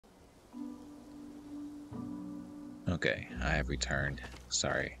Okay, I have returned.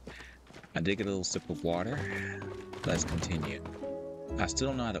 Sorry. I did get a little sip of water. Let's continue. I still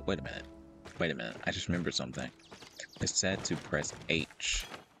don't know how to... Wait a minute. Wait a minute. I just remembered something. It said to press H.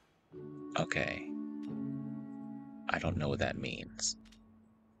 Okay. I don't know what that means.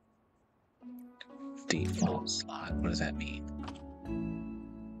 Default slot. What does that mean?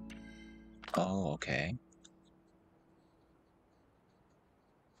 Oh, okay.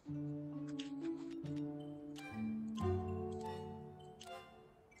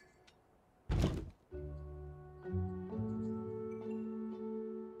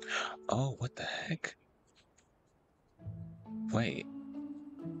 Oh, what the heck? Wait.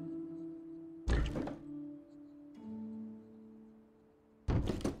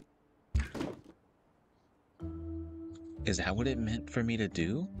 Is that what it meant for me to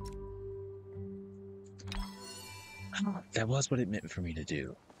do? That was what it meant for me to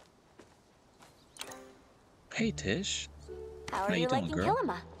do. Hey, Tish. How are you doing, liking girl?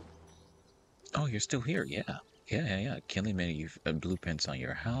 Kilima? Oh, you're still here, yeah. Yeah. Kenli made you blueprints on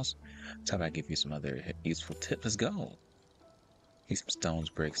your house. So how about I give you some other useful tips? Let's go. Need some stones,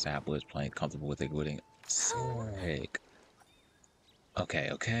 bricks, saplers, playing comfortable with it, wooding. Sick.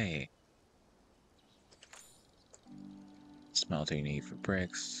 Okay. Smelter you need for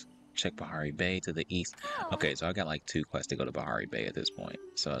bricks. Check Bahari Bay to the east. Okay, so I got like 2 quests to go to Bahari Bay at this point.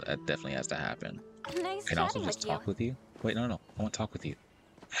 So that definitely has to happen. Nice Can I also chatting just with talk with you? Wait, no. I want to talk with you.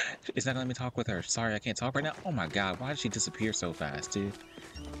 It's not gonna let me talk with her. Sorry, I can't talk right now. Oh my god, why did she disappear so fast, dude?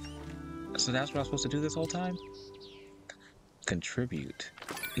 So that's what I was supposed to do this whole time? Contribute.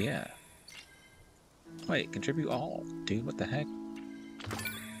 Yeah. Wait, contribute all. Dude, what the heck?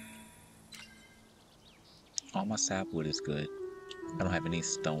 All my sapwood is good. I don't have any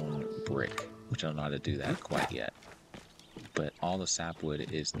stone brick, which I don't know how to do that quite yet. But all the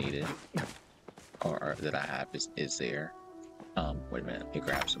sapwood is needed, or that I have is there. Wait a minute, let me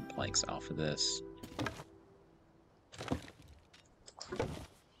grab some planks off of this.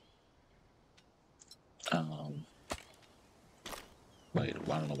 Wait,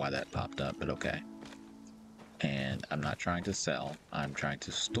 I don't know why that popped up, but okay. And I'm not trying to sell, I'm trying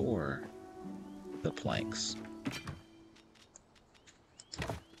to store the planks.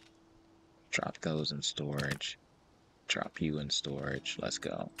 Drop those in storage. Drop you in storage. Let's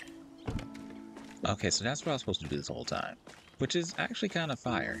go. Okay, so that's what I was supposed to do this whole time. Which is actually kind of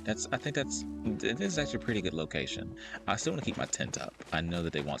fire. I think it is actually a pretty good location. I still want to keep my tent up. I know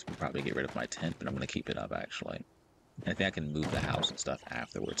that they want me to probably get rid of my tent, but I'm going to keep it up actually. And I think I can move the house and stuff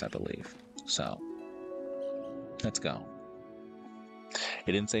afterwards, I believe. So, let's go.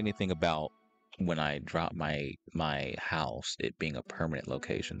 It didn't say anything about when I drop my house, it being a permanent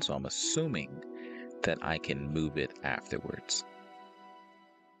location, so I'm assuming that I can move it afterwards.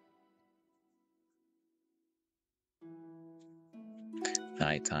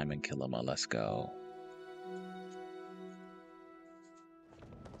 Nighttime in Kilima, let's go.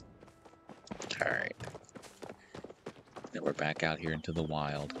 Alright. Then we're back out here into the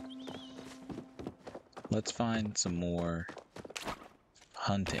wild. Let's find some more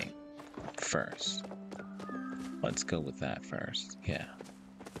hunting first. Let's go with that first, yeah.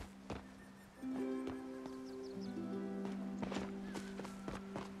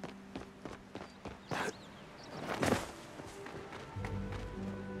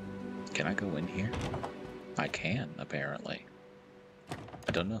 Can I go in here? I can, apparently.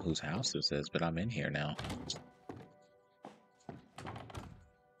 I don't know whose house this is, but I'm in here now.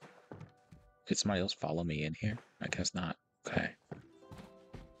 Did somebody else follow me in here? I guess not. Okay.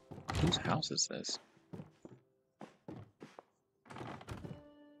 Whose house is this?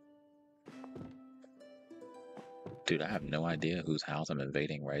 Dude, I have no idea whose house I'm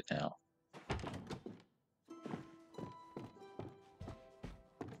invading right now.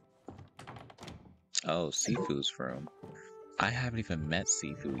 Oh, Sifu's room. I haven't even met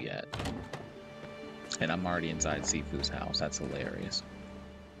Sifu yet. And I'm already inside Sifu's house. That's hilarious.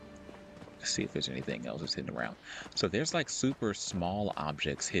 Let's see if there's anything else that's hidden around. So there's like super small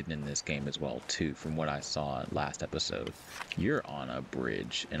objects hidden in this game as well too, from what I saw last episode. You're on a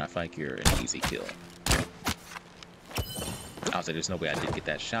bridge, and I feel like you're an easy kill. I was like, there's no way I didn't get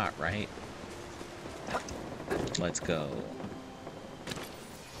that shot, right? Let's go.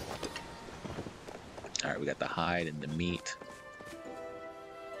 Alright, we got the hide and the meat.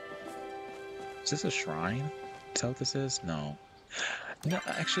 Is this a shrine? Is that what this is? No. No,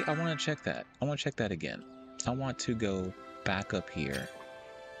 actually, I want to check that. I want to check that again. I want to go back up here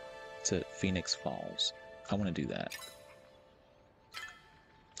to Phoenix Falls. I want to do that.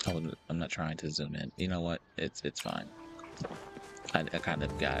 I'm not trying to zoom in. You know what? It's fine. I kind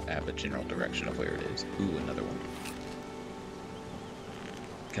of have a general direction of where it is. Ooh, another one.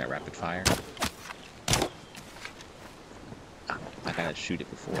 Can I rapid fire? Ah, I gotta shoot it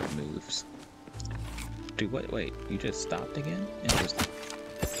before it moves. Dude, wait, you just stopped again? Interesting.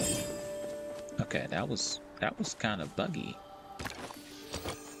 Okay, that was kind of buggy.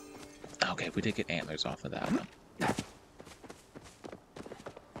 Okay, we did get antlers off of that one.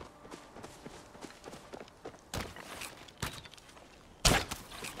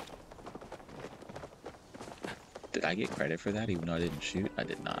 Did I get credit for that even though I didn't shoot? I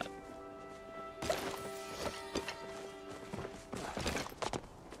did not.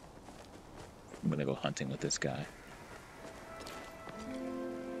 I'm gonna go hunting with this guy.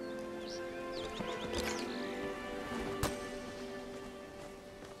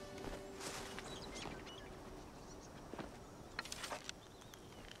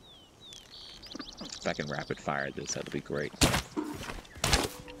 If I can rapid fire this, that'll be great.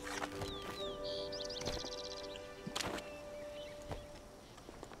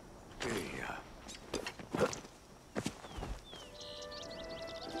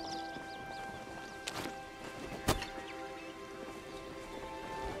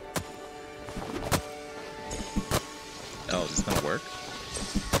 Oh, is this gonna work?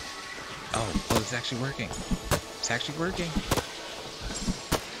 Oh, it's actually working. It's actually working.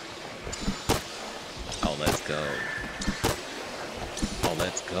 Oh, let's go. Oh,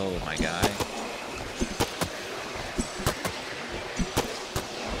 let's go, my guy.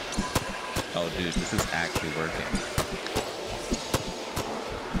 Oh, dude, this is actually working.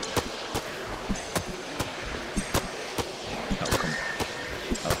 Oh, come on.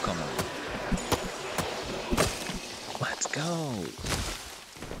 Oh, come on. Let's go.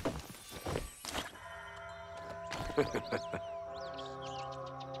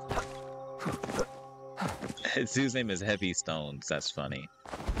 His name is Heavy Stones. That's funny.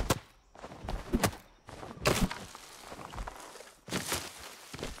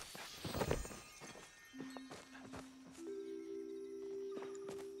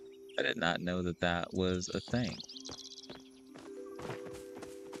 I did not know that that was a thing.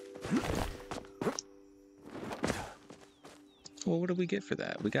 Well, what did we get for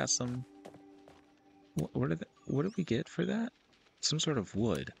that? We got some... What did we get for that? Some sort of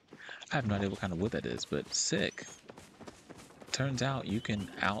wood. I have no idea what kind of wood that is, but sick. Turns out you can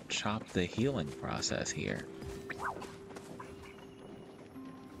out-chop the healing process here.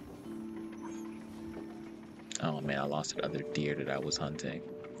 Oh man, I lost that other deer that I was hunting.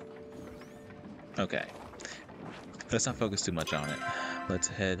 Okay. Let's not focus too much on it. Let's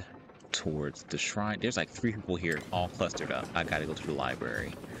head towards the shrine. There's like 3 people here, all clustered up. I gotta go to the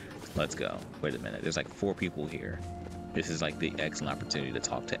library. Let's go. Wait a minute. There's like 4 people here. This is like the excellent opportunity to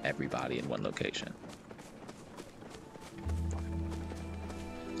talk to everybody in one location.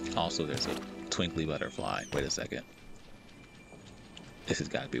 Also, there's a twinkly butterfly. Wait a second. This has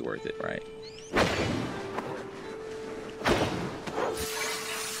got to be worth it, right?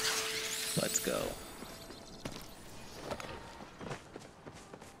 Let's go.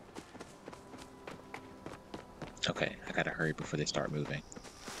 Okay, I gotta hurry before they start moving.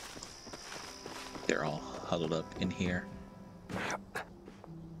 They're all huddled up in here.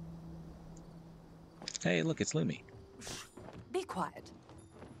 Hey, look, it's Lumi. Be quiet.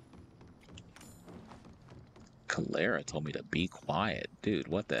 Calera told me to be quiet. Dude,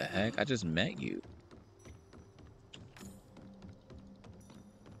 what the heck? I just met you.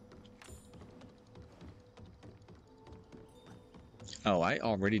 Oh, I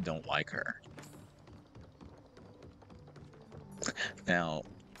already don't like her. Now,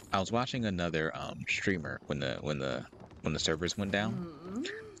 I was watching another streamer when the servers went down,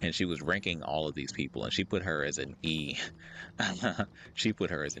 and she was ranking all of these people, and she put her as an E. She put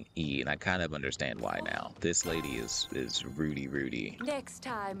her as an E, and I kind of understand why now. This lady is Rudy. Next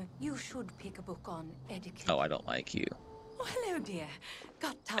time, you should pick a book on etiquette. Oh, I don't like you. Oh, hello, dear.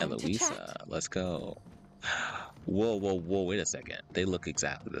 Got time to Eloisa, chat? let's go. Whoa, wait a second. They look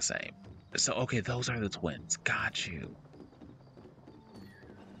exactly the same. So, okay, those are the twins. Got you.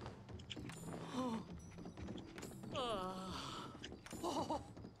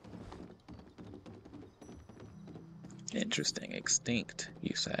 Interesting. Extinct,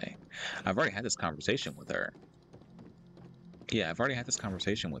 you say. I've already had this conversation with her. Yeah, I've already had this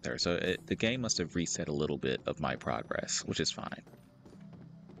conversation with her, so the game must have reset a little bit of my progress, which is fine.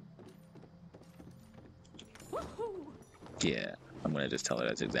 Yeah, I'm gonna just tell her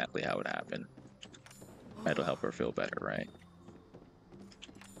that's exactly how it happened. That'll help her feel better, right?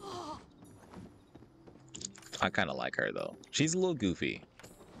 I kind of like her, though. She's a little goofy.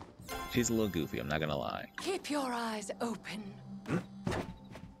 I'm not gonna lie. Keep your eyes open.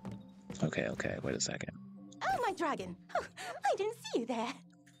 Okay, wait a second. Oh, my dragon. Oh, I didn't see you there.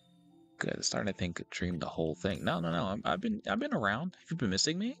 Good. I'm starting to think I dreamed the whole thing. No. I've been around. Have you been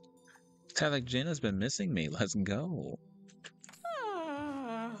missing me? Sounds like Jenna's been missing me. Let's go.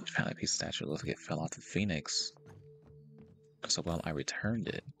 Found a piece of statue. Looks like it fell off the phoenix. So well, I returned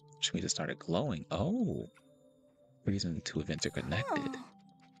it. Which means it started glowing. Oh. Reason two events are connected.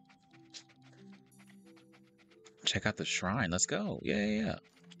 Check out the shrine. Let's go. Yeah.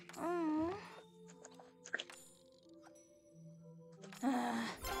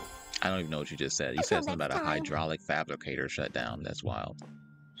 I don't even know what you just said. You said something about a hydraulic fabricator shut down. That's wild.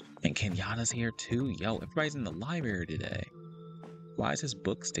 And Kenyatta's here too. Yo, everybody's in the library today. Why is his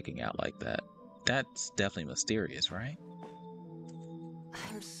book sticking out like that? That's definitely mysterious, right?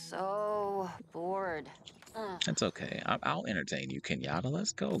 I'm so bored. That's okay. I'll entertain you, Kenyatta.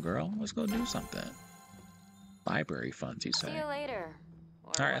 Let's go, girl. Let's go do something. Library funds, you say? See you later.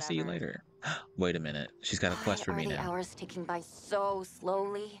 All right, I'll see you later. Wait a minute. She's got a quest for me now. Are the hours ticking by so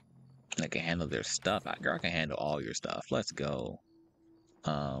slowly? I can handle their stuff. Girl, I can handle all your stuff. Let's go.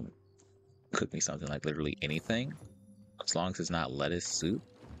 Cook me something like literally anything. As long as it's not lettuce soup.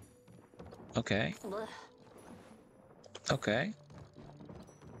 Okay. Blech. Okay.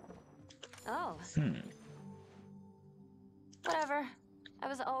 Oh. Whatever. I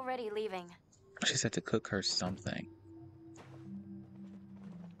was already leaving. She said to cook her something.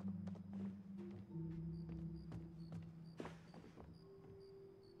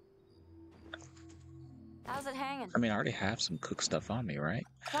 How's it hanging? I mean, I already have some cooked stuff on me, right?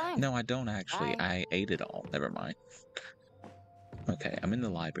 Fine. No, I don't actually. Bye. I ate it all. Never mind. Okay, I'm in the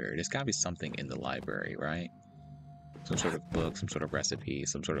library. There's gotta be something in the library, right? Some sort of book, some sort of recipe,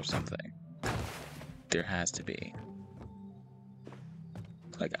 some sort of something. There has to be.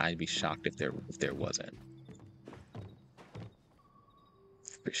 Like, I'd be shocked if there wasn't.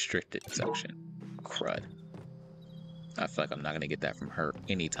 Restricted section. Crud. I feel like I'm not gonna get that from her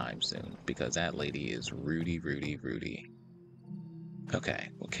anytime soon, because that lady is Rudy. Okay,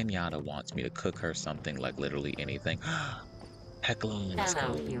 well, Kenyatta wants me to cook her something like literally anything. Hecla, let's go.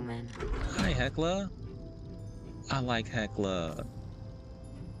 Hello, human. Hi, Hecla. I like Hecla.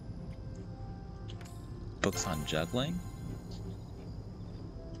 Books on juggling?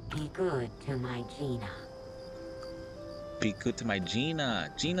 Be good to my Gina. Be good to my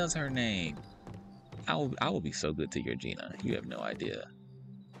Gina. Gina's her name. I will be so good to your Gina. You have no idea.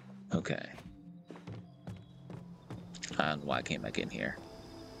 Okay. I don't know why I came back in here.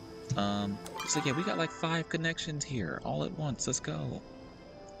 So yeah, we got like 5 connections here all at once. Let's go.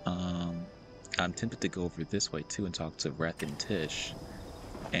 I'm tempted to go over this way too and talk to Reth and Tish,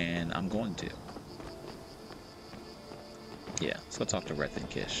 and I'm going to. Yeah, let's go talk to Reth and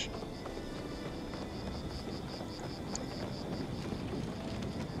Kish.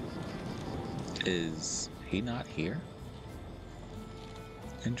 Is he not here?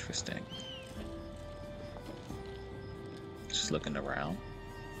 Interesting. Just looking around.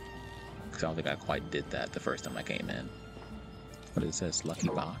 Because I don't think I quite did that the first time I came in. What is this? Lucky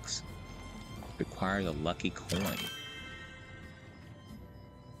box? Requires a lucky coin.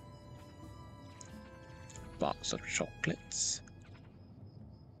 Box of chocolates.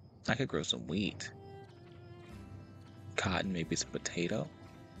 I could grow some wheat. Cotton, maybe some potato.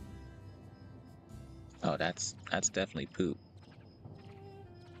 Oh, that's definitely poop.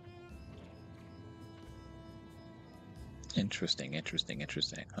 Interesting.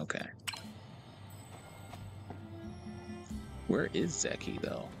 Okay. Where is Zeki,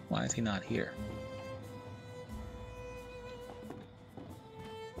 though? Why is he not here?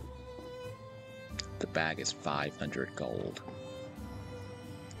 The bag is 500 gold.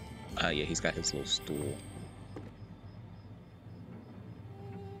 Yeah, he's got his little stool.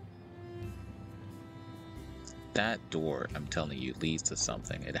 That door, I'm telling you, leads to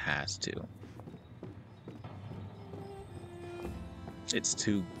something. It has to. It's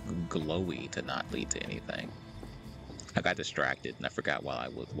too glowy to not lead to anything. I got distracted and I forgot why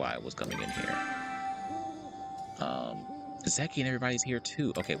I was coming in here. Zeki and everybody's here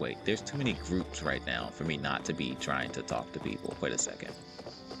too. Okay, wait. There's too many groups right now for me not to be trying to talk to people. Wait a second.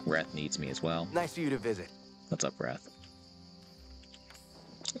 Reth needs me as well. Nice of you to visit. What's up, Reth?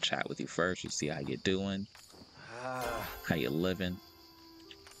 I'll chat with you first. You see how you're doing. How you living?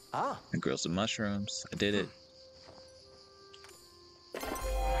 I grilled some mushrooms. I did it.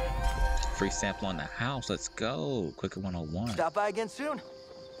 Free sample on the house. Let's go. Quicker 101. Stop by again soon.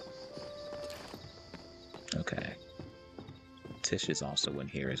 Okay. Tish is also in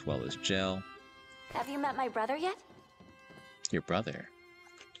here as well as Gel. Have you met my brother yet? Your brother?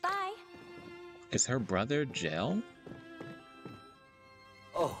 Bye. Is her brother Gel?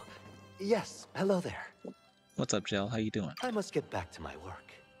 Oh, yes. Hello there. What's up, Gel? How you doing? I must get back to my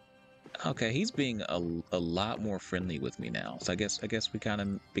work. Okay, he's being a lot more friendly with me now. So I guess we kind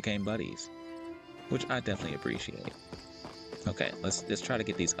of became buddies, which I definitely appreciate. Okay, let's try to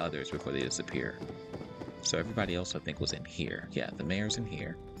get these others before they disappear. So everybody else I think was in here. Yeah, the mayor's in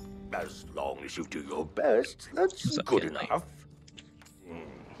here. As long as you do your best, that's What's up, good Kenli? enough.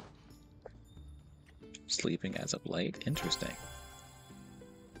 Sleeping as of late? Interesting.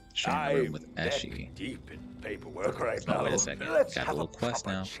 Sharing a room with Eshi. Deep in paperwork right Oh, now. wait a second. Let's Got a have little quest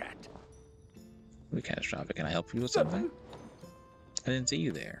proper now. Chat. We catastrophic. Can I help you with something? I didn't see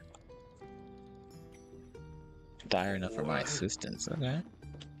you there. Dire enough for my assistance. Okay.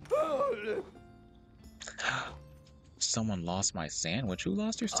 Someone lost my sandwich. Who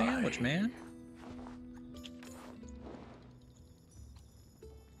lost your sandwich, man?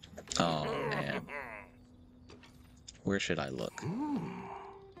 Oh, man. Where should I look?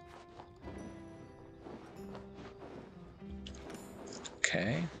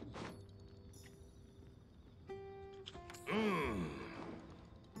 Okay.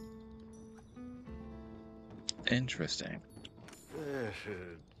 Interesting.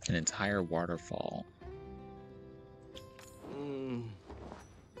 An entire waterfall.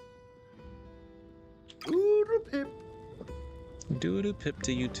 Oodle-pip. Doo-doo pip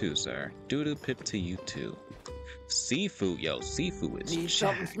to you too, sir. Doo-doo pip to you too. Seafood, yo, seafood is Need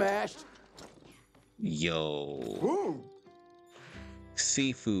something jacked. smashed? Yo. Ooh.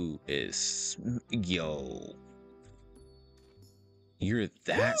 Seafood is... Yo. You're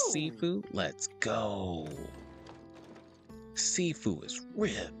that Woo! seafood? Let's go. Seafood is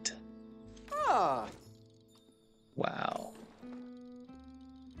ripped. Ah. Wow.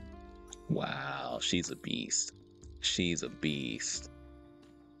 Wow, she's a beast. She's a beast.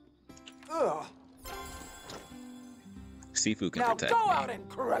 Ugh. Seafood can Now protect go me. out and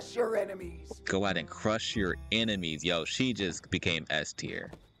crush your enemies. Go out and crush your enemies. Yo, she just became S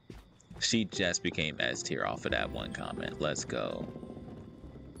tier. She just became S tier off of that one comment. Let's go.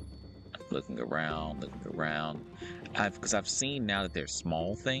 Looking around. Because I've seen now that there's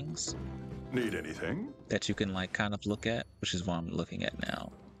small things Need anything? that you can like kind of look at, which is what I'm looking at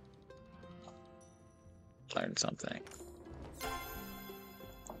now. Learned something.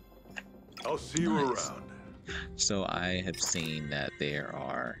 I'll see you Nice. around. So I have seen that there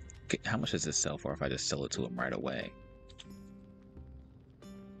are... How much does this sell for if I just sell it to him right away?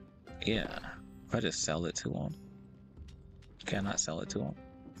 Yeah. If I just sell it to him. Can I sell it to him?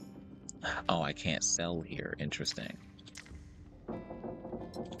 Oh, I can't sell here. Interesting.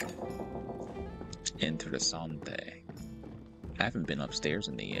 Interessante. I haven't been upstairs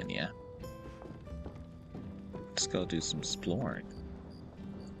in the inn yet. Let's go do some exploring.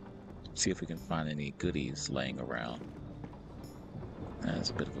 See if we can find any goodies laying around. There's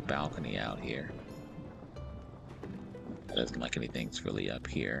a bit of a balcony out here. Doesn't like anything's really up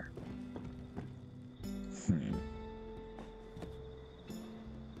here.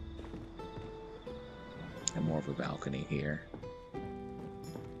 And more of a balcony here.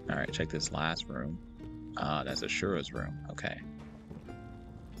 Alright, check this last room. Ah, that's Ashura's room. Okay.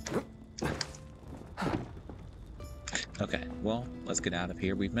 Okay, well, let's get out of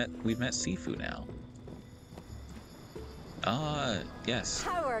here. We've met Sifu now. Yes.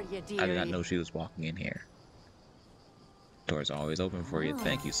 How are you, dearie? I did not know she was walking in here. Door's always open for you.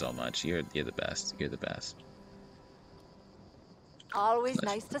 Thank you so much. You're the best. You're the best. Always Let's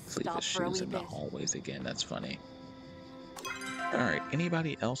nice to leave the stop for a shoes wee in the bit. hallways again. That's funny. Alright,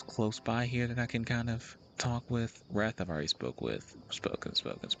 anybody else close by here that I can kind of talk with? Wrath I've already spoken.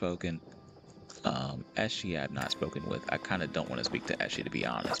 Eshi I've not spoken with. I kind of don't want to speak to Eshi, to be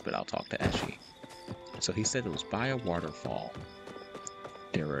honest, but I'll talk to Eshi. So he said it was by a waterfall.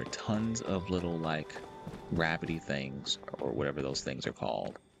 There were tons of little, like, rabbity things, or whatever those things are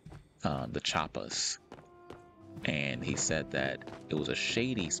called. The chappas. And he said that it was a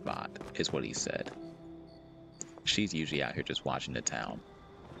shady spot, is what he said. She's usually out here just watching the town.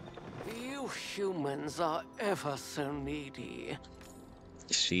 You humans are ever so needy.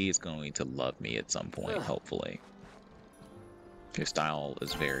 She is going to love me at some point, hopefully. Your style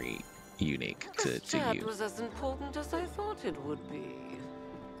is very unique This to chat you. was as important as I thought it would be.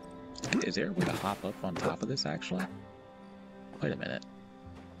 Is there a way to hop up on top of this, actually? Wait a minute.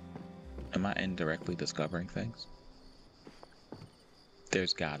 Am I indirectly discovering things?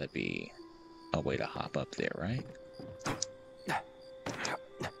 There's gotta be a way to hop up there, right?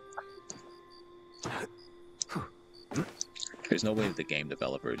 There's no way that the game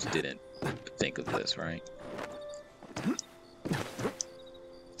developers didn't think of this, right?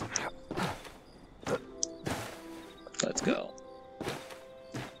 Let's go.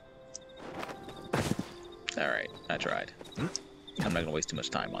 Alright, I tried. I'm not gonna waste too much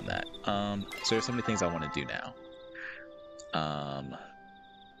time on that. So there's so many things I want to do now.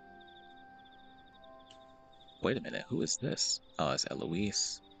 Wait a minute, who is this? Oh, it's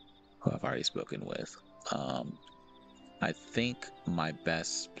Eloise, who I've already spoken with. I think my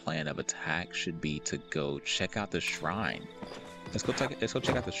best plan of attack should be to go check out the shrine. Let's go check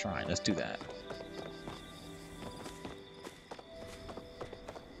out the shrine. Let's do that.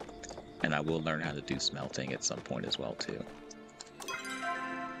 And I will learn how to do smelting at some point as well too.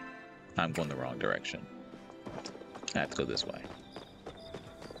 I'm going the wrong direction. I have to go this way.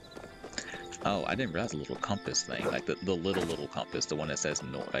 Oh, I didn't realize the little compass thing, like the little compass, the one that says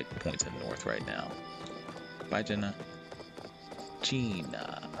north, like points in north right now. Bye, Jenna.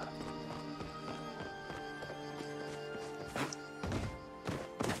 Gina.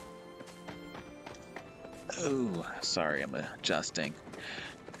 Oh, sorry, I'm adjusting.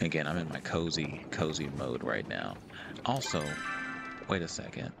 Again, I'm in my cozy mode right now. Also, wait a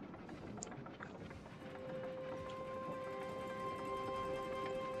second.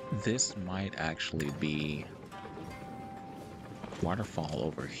 This might actually be waterfall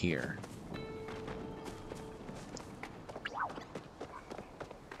over here.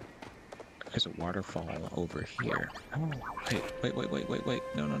 There's a waterfall over here. Oh, wait.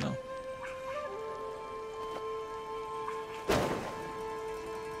 No.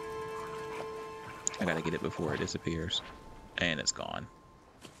 I gotta get it before it disappears. And it's gone.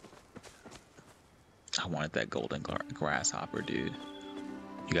 I wanted that golden grasshopper, dude.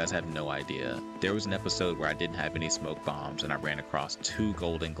 You guys have no idea. There was an episode where I didn't have any smoke bombs and I ran across 2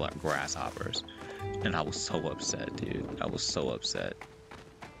 golden grasshoppers. And I was so upset, dude. I was so upset.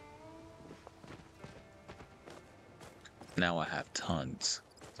 Now I have tons.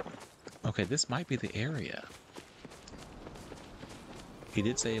 Okay, this might be the area. He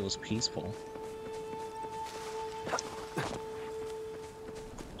did say it was peaceful.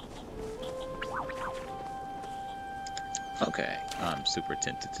 Okay, I'm super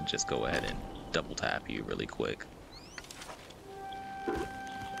tempted to just go ahead and double tap you really quick.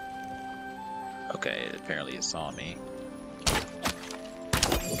 Okay, apparently it saw me.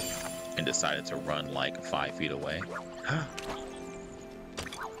 And decided to run like 5 feet away.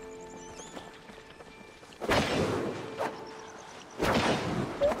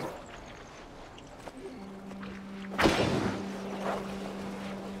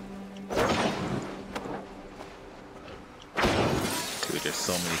 Dude, there's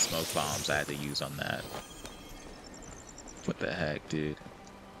so many smoke bombs I had to use on that. What the heck, dude?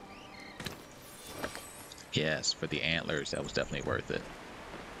 Yes, for the antlers, that was definitely worth it.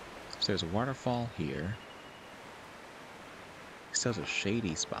 So there's a waterfall here. It says a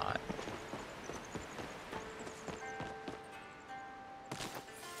shady spot.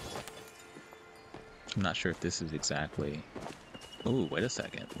 I'm not sure if this is exactly... Ooh, wait a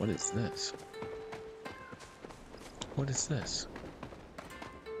second. What is this? What is this?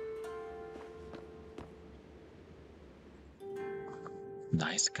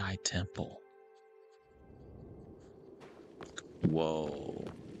 Nice Guy Temple. Whoa.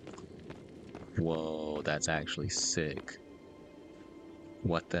 Whoa, that's actually sick.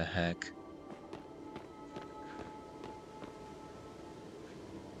 What the heck?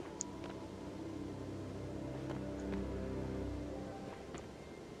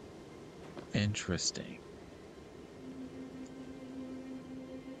 Interesting.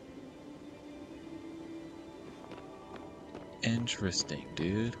 Interesting,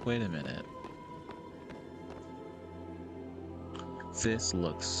 dude. Wait a minute. This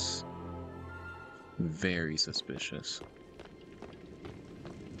looks very suspicious.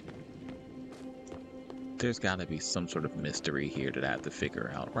 There's gotta be some sort of mystery here that I have to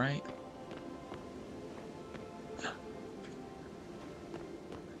figure out, right?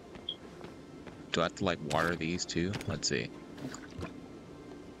 Do I have to like water these too? Let's see.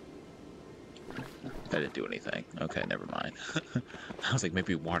 That didn't do anything. Okay, never mind. I was like,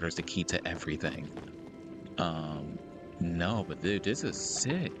 maybe water's the key to everything. No, but dude, this is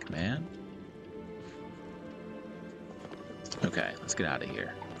sick, man. Okay, let's get out of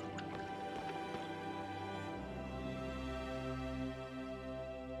here.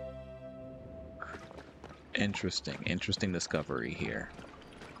 Interesting discovery here.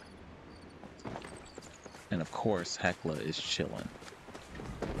 And of course, Hecla is chilling.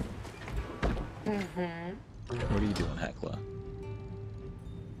 What are you doing, Hecla?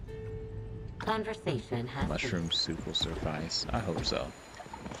 Conversation has Mushroom soup will suffice. I hope so.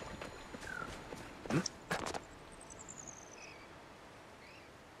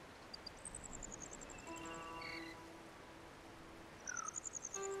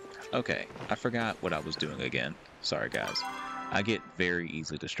 Okay, I forgot what I was doing again. Sorry, guys. I get very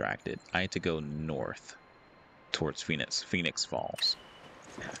easily distracted. I need to go north towards Phoenix Falls.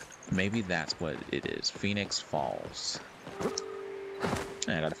 Maybe that's what it is. Phoenix Falls.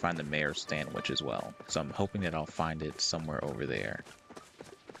 And I gotta find the mayor's sandwich as well. So I'm hoping that I'll find it somewhere over there.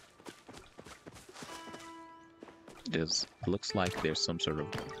 It looks like there's some sort of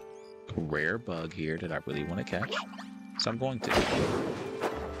rare bug here that I really want to catch. So I'm going to.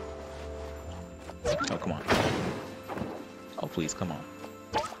 Oh, come on. Oh, please, come on.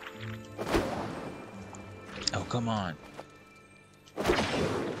 Oh, come on.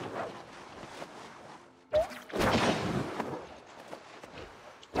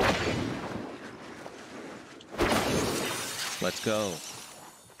 Let's go.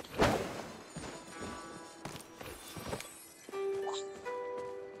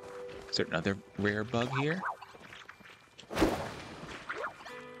 Is there another rare bug here?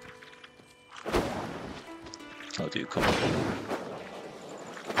 Oh, dude, come on.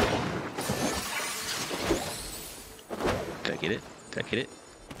 Did I get it? Did I get it?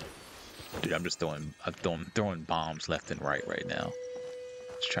 Dude, I'm just throwing bombs left and right now.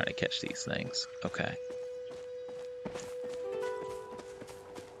 Just trying to catch these things. Okay.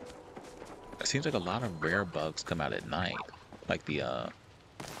 It seems like a lot of rare bugs come out at night. Like the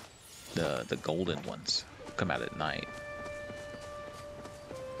golden ones come out at night.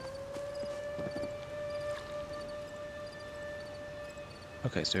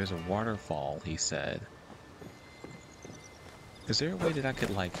 Okay, so there's a waterfall, he said. Is there a way that I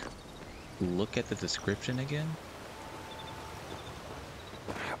could, like, look at the description again?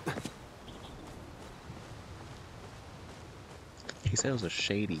 He said it was a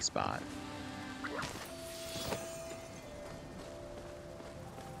shady spot.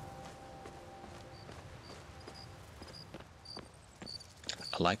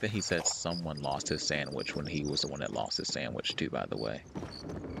 I like that he said someone lost his sandwich when he was the one that lost his sandwich too, by the way.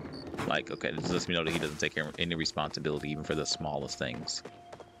 Like, okay, this lets me know that he doesn't take care of any responsibility even for the smallest things.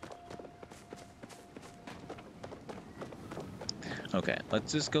 Okay,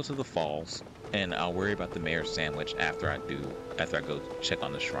 let's just go to the falls, and I'll worry about the mayor's sandwich after I go check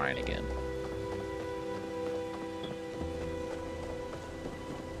on the shrine again.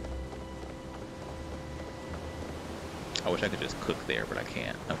 I wish I could just cook there, but I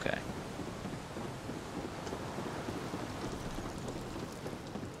can't. Okay.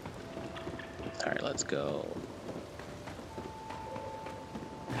 Alright, let's go.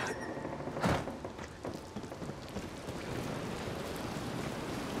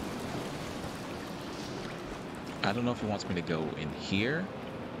 I don't know if he wants me to go in here,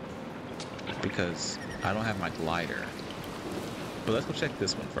 because I don't have my glider. But let's go check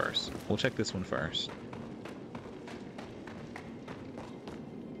this one first. We'll check this one first.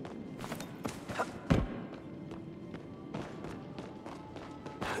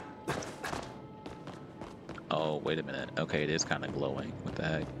 Oh, wait a minute. Okay, it is kind of glowing. What the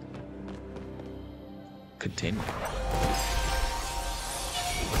heck? Continue.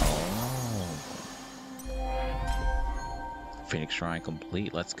 Oh. Phoenix Shrine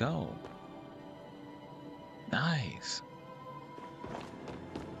complete. Let's go. Nice.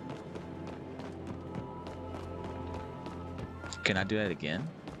 Can I do that again?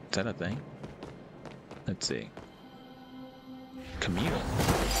 Is that a thing? Let's see. Commune.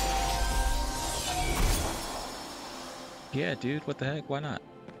 Yeah, dude, what the heck? Why not?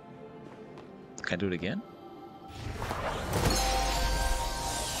 Can I do it again?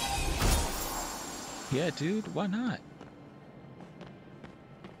 Yeah, dude, why not?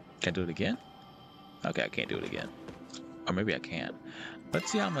 Can I do it again? Okay, I can't do it again. Or maybe I can.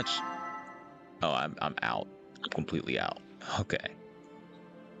 Let's see how much... Oh, I'm out. I'm completely out. Okay.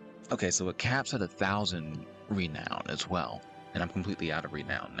 Okay, so it caps at 1,000 renown as well. And I'm completely out of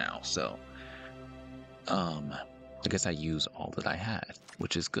renown now, so... I guess I use all that I had,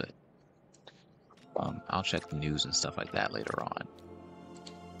 which is good. I'll check the news and stuff like that later on.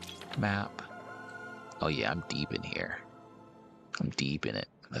 Map. Oh yeah, I'm deep in here. I'm deep in it.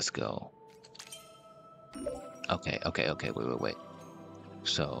 Let's go. Okay, wait.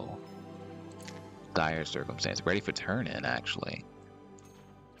 So, dire circumstance. Ready for turn-in, actually.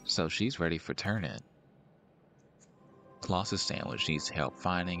 So she's ready for turn-in. Lost his sandwich, needs help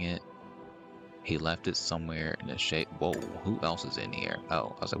finding it. He left it somewhere in the shade. Whoa, who else is in here?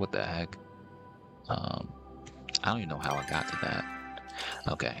 Oh, I was like, what the heck? I don't even know how I got to that.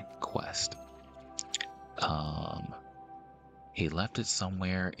 Okay, quest. He left it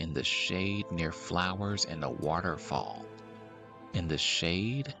somewhere in the shade near flowers and a waterfall. In the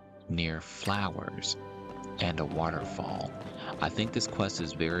shade near flowers and a waterfall. I think this quest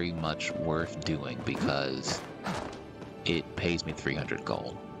is very much worth doing because it pays me 300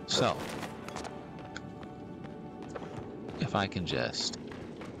 gold. So, if I can just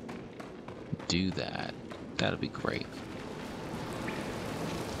do that, that'll be great.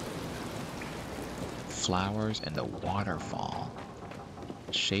 Flowers and the waterfall.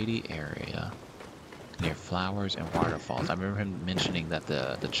 Shady area near flowers and waterfalls. I remember him mentioning that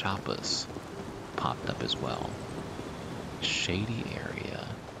the choppas popped up as well. Shady area.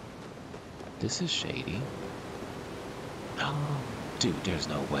 This is shady. Oh, dude, there's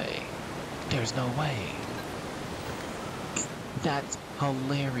no way. There's no way. That's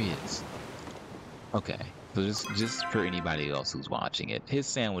hilarious. Okay, so just for anybody else who's watching it, his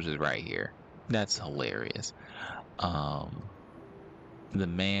sandwich is right here. That's hilarious. The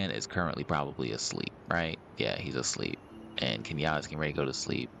man is currently probably asleep, right? Yeah, he's asleep. And Kenyatta's getting ready to go to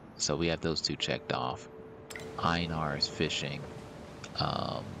sleep. So we have those two checked off. Einar is fishing.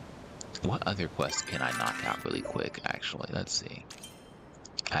 What other quests can I knock out really quick, actually? Let's see.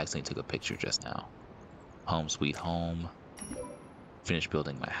 I accidentally took a picture just now. Home sweet home. Finish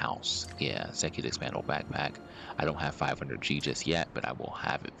building my house. Yeah, executive expandable backpack. I don't have 500G just yet, but I will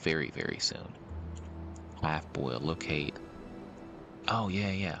have it very, very soon. Half boil, locate. Oh,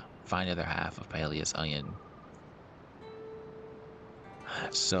 yeah. Find the other half of Palia's onion.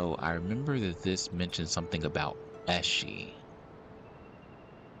 So, I remember that this mentioned something about Eshi.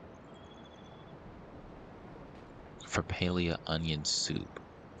 For Palia onion soup.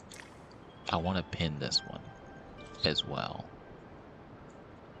 I want to pin this one as well.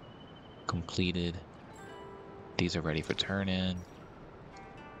 Completed. These are ready for turn-in.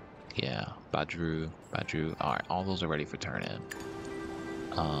 Yeah, Badru. Alright, all those are ready for turn-in.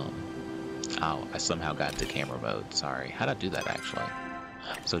 Oh, I somehow got into camera mode. Sorry. How'd I do that, actually?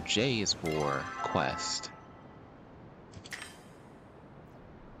 So J is for quest.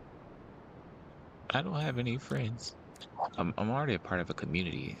 I don't have any friends. I'm already a part of a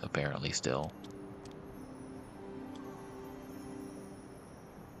community, apparently, still.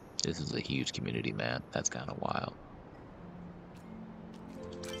 This is a huge community, man. That's kind of wild.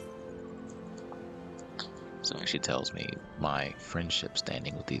 So it actually tells me my friendship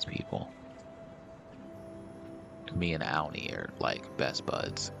standing with these people. Me and Auni are like best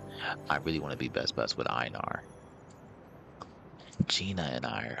buds. I really want to be best buds with Einar. Gina and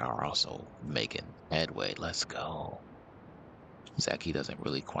I are also making headway. Let's go. Zeki doesn't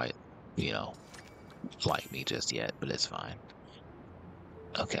really quite, you know, like me just yet, but it's fine.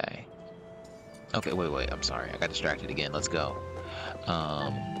 Okay. Okay, wait. I'm sorry. I got distracted again. Let's go.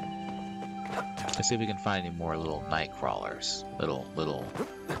 Let's see if we can find any more little night crawlers. Little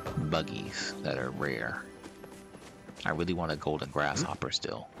buggies that are rare. I really want a golden grasshopper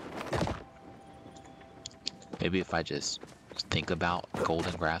still. Maybe if I just think about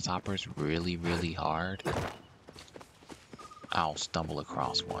golden grasshoppers really, really hard, I'll stumble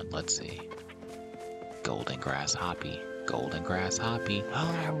across one. Let's see. Golden grasshoppy. Golden grasshoppy.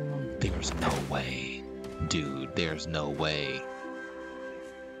 Oh, there's no way. Dude, there's no way.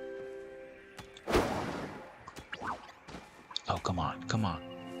 Oh, come on.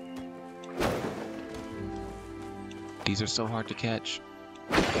 These are so hard to catch.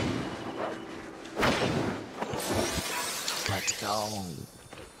 Let's go.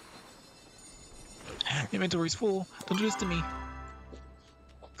 Inventory's full. Don't do this to me.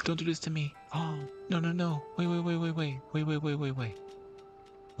 Don't do this to me. Oh, no. Wait.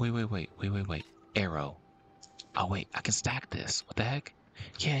 Arrow. Oh, wait. I can stack this. What the heck?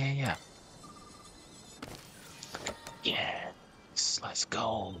 Yeah. Yes. Let's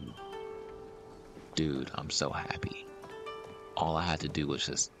go. Dude, I'm so happy. All I had to do was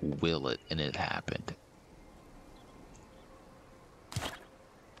just will it, and it happened.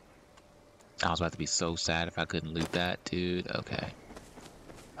 I was about to be so sad if I couldn't loot that, dude. Okay.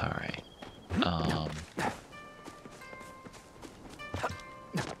 Alright.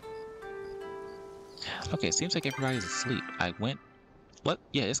 Okay, seems like everybody's asleep.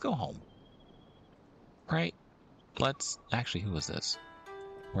 Yeah, let's go home. Right? Actually, who is this?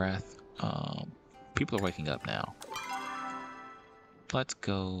 Wrath. People are waking up now. Let's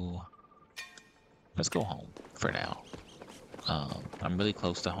go home for now. I'm really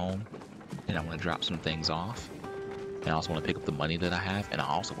close to home, and I want to drop some things off. And I also want to pick up the money that I have, and I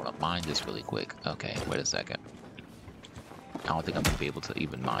also want to mine this really quick. Okay, wait a second. I don't think I'm going to be able to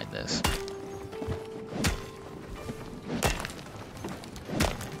even mine this.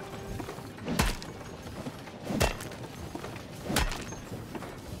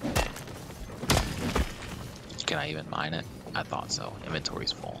 Can I even mine it? I thought so.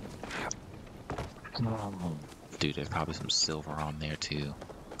 Inventory's full. Dude, there's probably some silver on there too.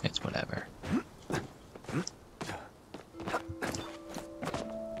 It's whatever.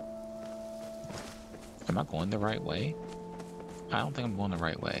 going the right way? I don't think I'm going the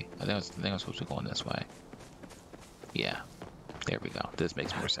right way. I think I'm supposed to be going this way. Yeah. There we go. This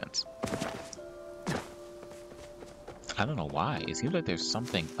makes more sense. I don't know why. It seems like there's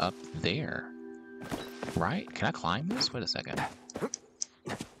something up there. Right? Can I climb this? Wait a second.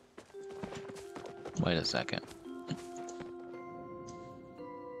 Wait a second.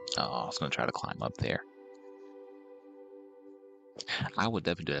 Oh, I was going to try to climb up there. I would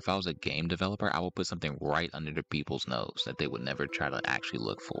definitely do it. If I was a game developer, I would put something right under the people's nose that they would never try to actually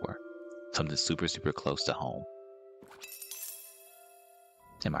look for. Something super, super close to home.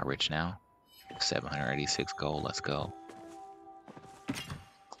 Am I rich now? 786 gold. Let's go.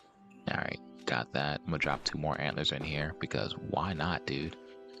 Alright, got that. I'm gonna drop 2 more antlers in here because why not, dude?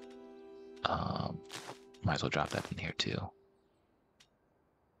 Might as well drop that in here too.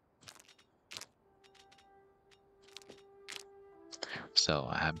 So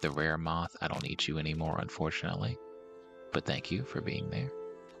I have the rare moth. I don't need you anymore, unfortunately. But thank you for being there.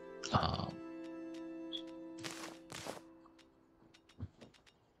 Alright,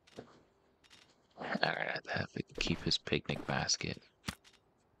 I have to keep his picnic basket.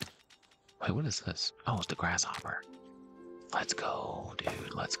 Wait, what is this? Oh, it's the grasshopper. Let's go,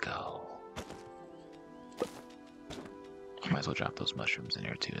 dude. Let's go. Might as well drop those mushrooms in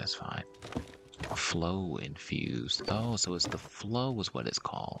here too. That's fine. Flow infused. Oh, so it's the flow is what it's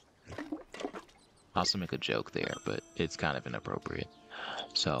called. I also make a joke there, but it's kind of inappropriate.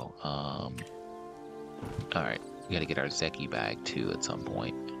 So, alright. We gotta get our Zeki bag too at some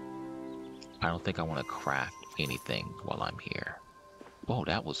point. I don't think I want to craft anything while I'm here. Whoa,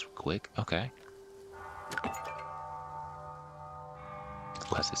 that was quick. Okay.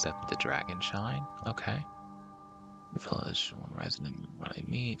 Let's accept the dragon shine. Okay. Village, one resident, what I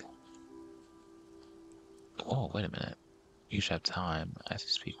meet. Oh, wait a minute. You should have time. I have to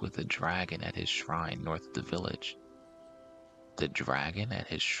speak with the dragon at his shrine north of the village. The dragon at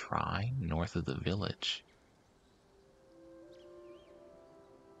his shrine north of the village.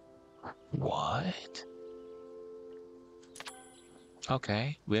 What?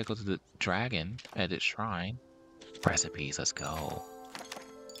 Okay, we gotta go to the dragon at its shrine. Recipes, let's go.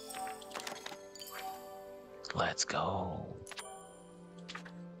 Let's go.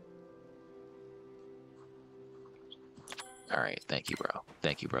 Alright, thank you, bro.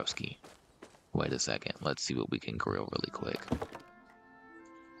 Thank you, broski. Wait a second, let's see what we can grill really quick.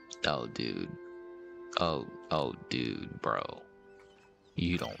 Oh, dude. Oh, dude, bro.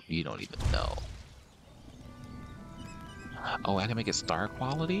 You don't even know. Oh, I can make it star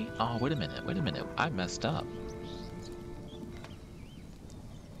quality? Oh, wait a minute. I messed up.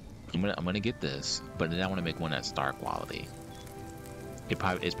 I'm gonna get this, but then I want to make one at star quality.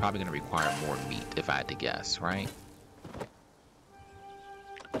 It's probably gonna require more meat if I had to guess, right?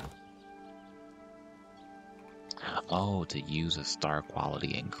 Oh, to use a star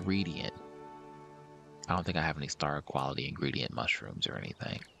quality ingredient. I don't think I have any star quality ingredient mushrooms or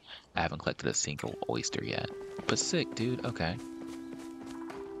anything. I haven't collected a single oyster yet. But sick, dude. Okay.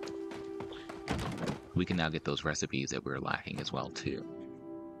 We can now get those recipes that we're lacking as well, too.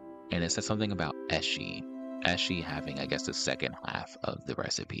 And it says something about Eshi. Eshi having, I guess, the second half of the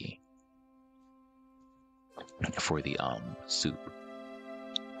recipe for the soup.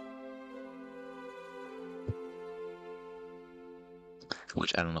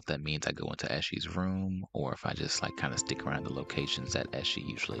 Which I don't know if that means I go into Eshi's room or if I just like kind of stick around the locations that Eshi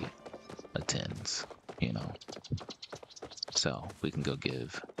usually attends, you know. So we can go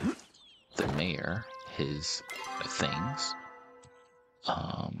give the mayor his things.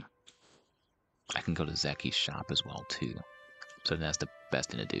 I can go to Zeki's shop as well too. So that's the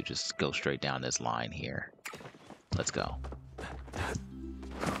best thing to do. Just go straight down this line here. Let's go.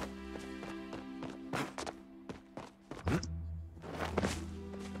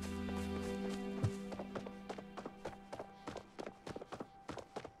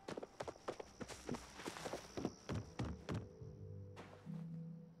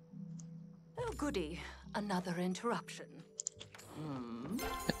 Oh, goody. Another interruption.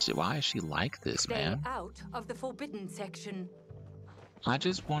 Why is she like this, Stay man? out of the forbidden section. I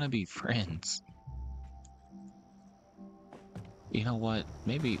just want to be friends. You know what?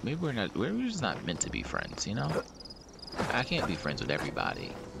 Maybe we're just not meant to be friends, you know? I can't be friends with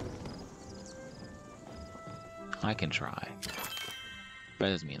everybody. I can try. But that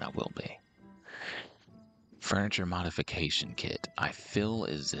doesn't mean I will be. Furniture modification kit. I feel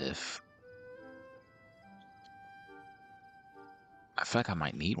as if I feel like I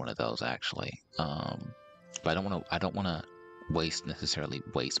might need one of those actually. But I don't wanna necessarily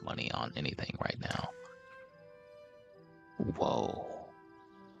waste money on anything right now. Whoa.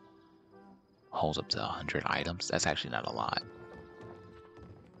 holds up to 100 items. That's actually not a lot.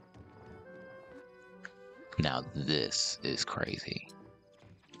 Now this is crazy.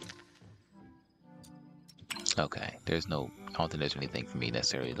 Okay, there's no, I don't think there's anything for me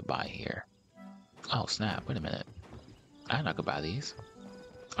necessarily to buy here. Oh snap, wait a minute. I could buy these.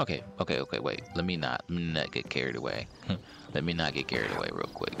 Okay, wait. Let me not get carried away. Let me not get carried away real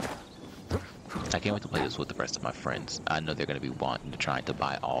quick. I can't wait to play this with the rest of my friends. I know they're going to be wanting to try to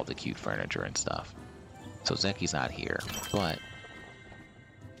buy all the cute furniture and stuff. So Zeki's not here, but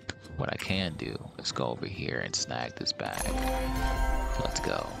what I can do is go over here and snag this bag. Let's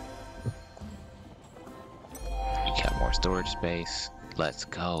go. You got more storage space. Let's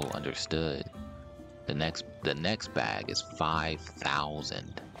go. Understood. The next bag is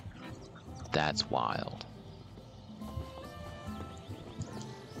 5,000. That's wild.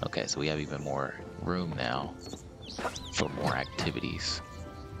 Okay, so we have even more room now for more activities.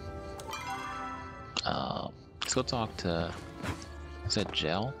 Let's go talk to, is that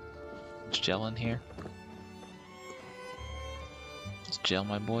Gel? Is Gel in here? Is Gel,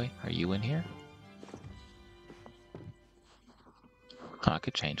 my boy? Are you in here? Oh, I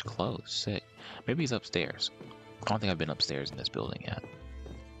could change clothes. Sick. Maybe he's upstairs. I don't think I've been upstairs in this building yet.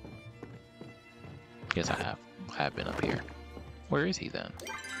 Yes, I have. I have been up here. Where is he then?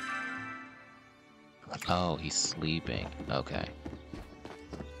 Oh, he's sleeping. Okay.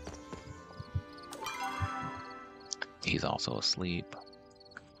 He's also asleep.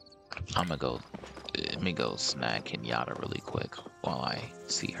 Let me go snag Kenyatta really quick while I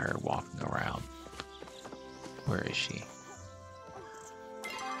see her walking around. Where is she?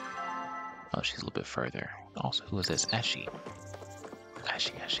 Oh, she's a little bit further. Also, who is this? Eshi.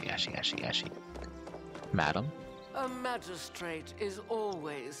 Eshi. Madam? A magistrate is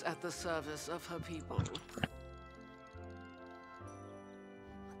always at the service of her people.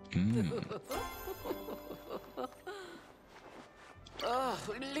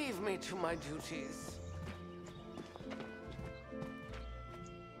 Leave me to my duties.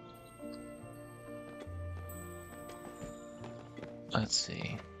 Let's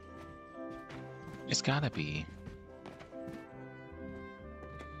see. It's gotta be.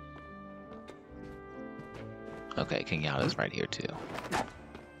 Okay, Kenyatta's right here too.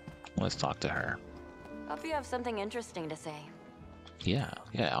 Let's talk to her. Hope you have something interesting to say. Yeah,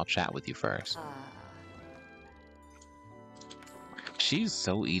 I'll chat with you first. She's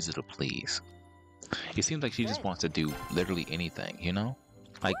so easy to please. It seems like she just wants to do literally anything, you know?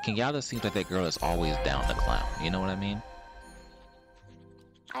 Like, Kenyatta seems like that girl is always down to clown, you know what I mean?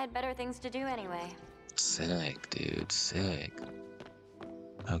 I had better things to do anyway. Sick, dude, sick.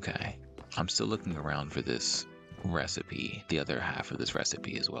 Okay, I'm still looking around for this recipe, the other half of this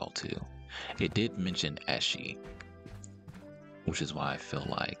recipe as well, too. It did mention Eshi, which is why I feel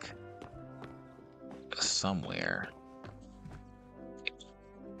like somewhere,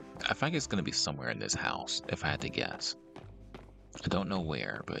 I think it's gonna be somewhere in this house, if I had to guess. I don't know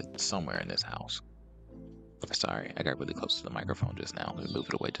where, but somewhere in this house. Sorry, I got really close to the microphone just now. Let me move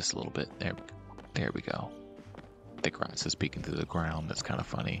it away just a little bit. There we go. The grass is peeking through the ground. That's kind of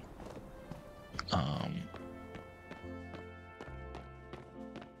funny.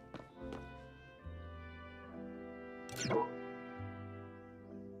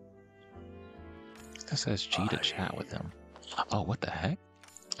 That says G to chat with him. Oh, what the heck?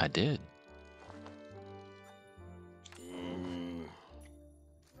 I did.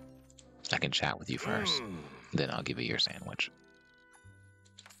 I can chat with you first, then I'll give you your sandwich.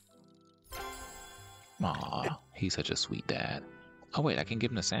 Aw, he's such a sweet dad. Oh wait, I can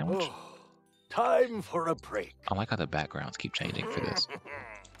give him a sandwich? Oh, time for a break. I like how the backgrounds keep changing for this.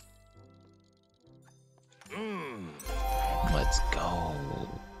 Let's go.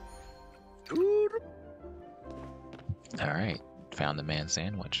 Alright, found the man's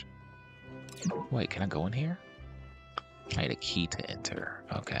sandwich. Wait, can I go in here? I need a key to enter.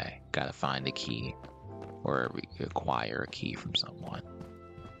 Okay, gotta find a key. Or acquire a key from someone.